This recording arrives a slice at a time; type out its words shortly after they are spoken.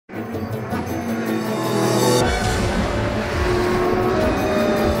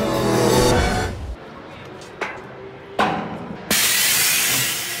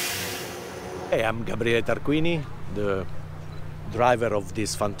am Gabriele Tarquini, the driver of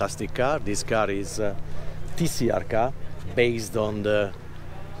this fantastic car. This car is a TCR car based on the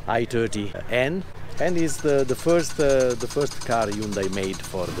i30N, and is the first car Hyundai made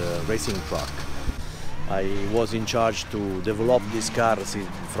for the racing truck. I was in charge to develop this car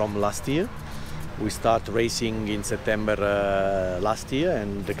from last year. We start racing in September last year,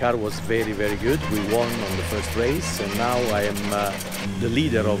 and the car was very good. We won on the first race, and now I am the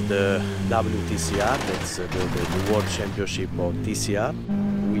leader of the WTCR, that's the World Championship of TCR.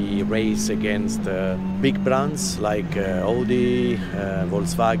 We race against big brands like Audi,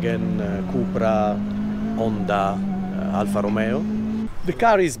 Volkswagen, Cupra, Honda, Alfa Romeo. The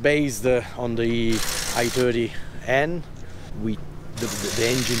car is based on the i30N. The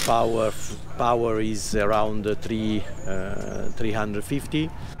engine power is around 350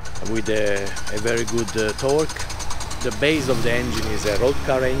 with a very good torque. The base of the engine is a road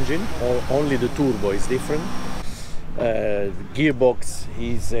car engine, only the turbo is different. Gearbox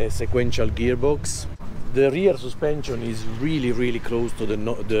is a sequential gearbox. The rear suspension is really close to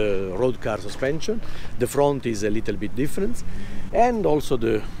the road car suspension. The front is a little bit different, and also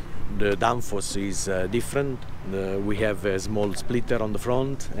the downforce is different. We have a small splitter on the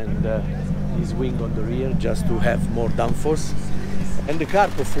front and this wing on the rear just to have more downforce. And the car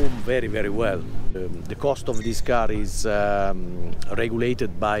performs very well. The cost of this car is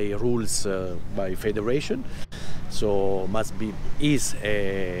regulated by rules by federation, so is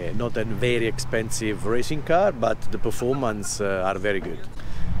not a very expensive racing car, but the performance are very good.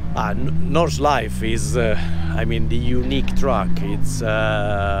 Nordschleife is, the unique truck. It's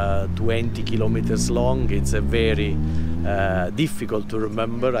 20 kilometers long. It's a very difficult to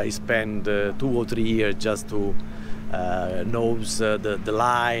remember. I spent 2 or 3 years just to know the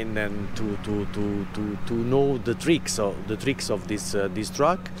line and to know the tricks of this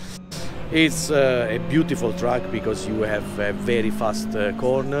truck. It's a beautiful truck because you have very fast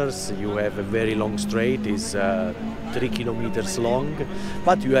corners, you have a very long straight, it's 3 kilometers long,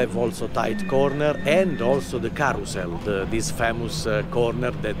 but you have also tight corner and also the carousel, this famous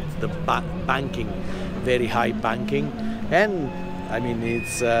corner that the banking, very high banking, and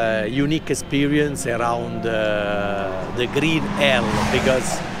it's a unique experience around the green hell,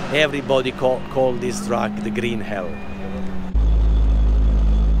 because everybody call this truck the green hell.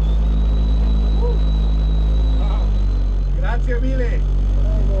 Grazie mille.